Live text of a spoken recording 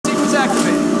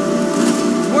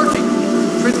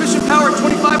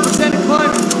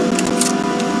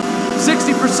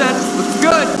Looks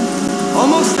good.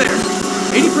 Almost there.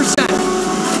 80%.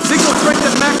 Signal strength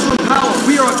at maximum power.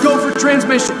 We are a go for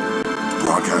transmission.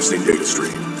 Broadcasting data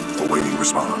stream. Awaiting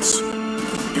response.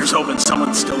 Here's hoping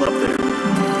someone's still up there.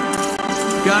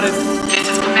 Got it. This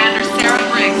is Commander Sarah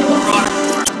Briggs of the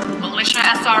Marauder Corps. Militia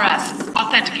SRS.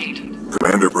 Authenticate.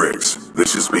 Commander Briggs,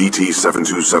 this is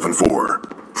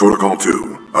BT-7274. Protocol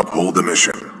 2, uphold the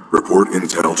mission. Report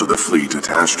intel to the fleet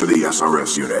attached to the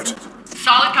SRS unit.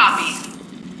 Solid copy.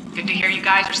 Good to hear you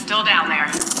guys are still down there.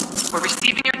 We're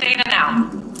receiving your data now.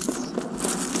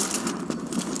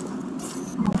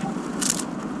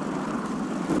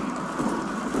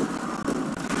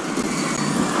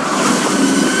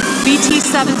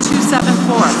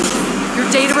 BT-7274.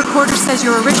 Your data recorder says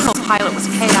your original pilot was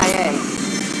KIA.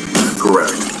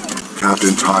 Correct.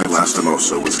 Captain Ty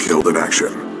Lastimosa was killed in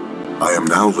action. I am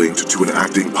now linked to an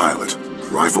acting pilot,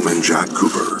 Rifleman Jack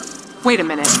Cooper. Wait a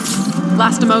minute.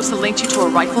 Lastimosa linked you to a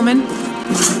rifleman?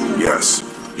 Yes,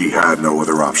 he had no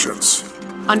other options.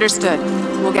 Understood.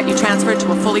 We'll get you transferred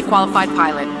to a fully qualified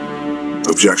pilot.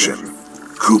 Objection.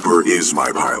 Cooper is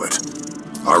my pilot.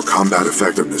 Our combat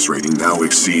effectiveness rating now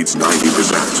exceeds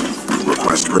 90%.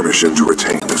 Request permission to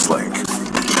retain this link.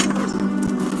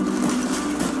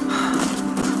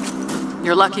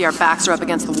 You're lucky our backs are up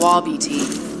against the wall, BT.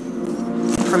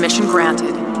 Permission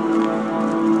granted.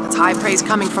 That's high praise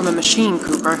coming from a machine,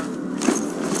 Cooper.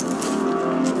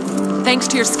 Thanks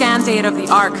to your scan data of the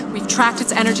Ark, we've tracked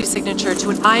its energy signature to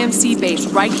an IMC base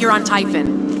right here on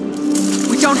Typhon.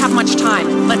 We don't have much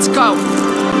time. Let's go!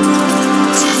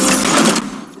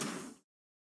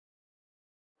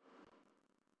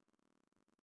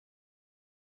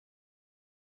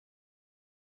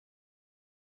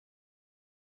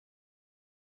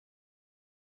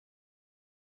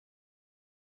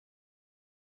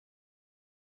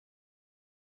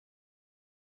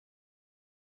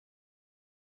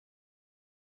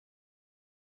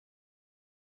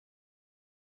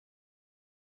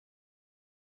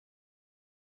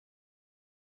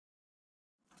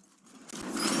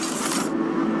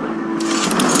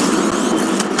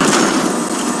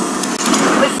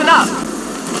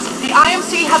 The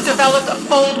IMC has developed a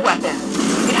fold weapon.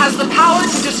 It has the power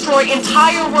to destroy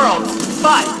entire worlds,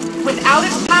 but without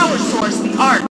its power source, the Ark